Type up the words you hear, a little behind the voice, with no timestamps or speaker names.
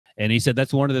And he said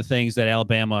that's one of the things that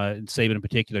Alabama, and Saban in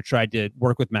particular, tried to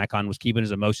work with Mac on, was keeping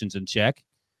his emotions in check.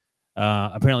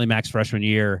 Apparently, Mac's freshman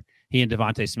year, he and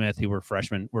Devontae Smith, who were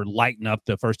freshmen, were lighting up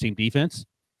the first team defense,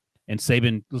 and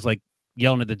Saban was like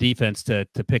yelling at the defense to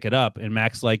pick it up, and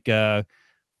Mac's like,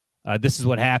 "This is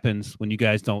what happens when you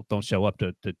guys don't show up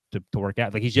to work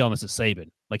out." Like, he's yelling this at Saban.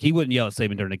 Like, he wouldn't yell at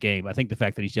Saban during the game. I think the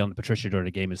fact that he's yelling at Patricia during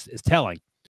the game is telling.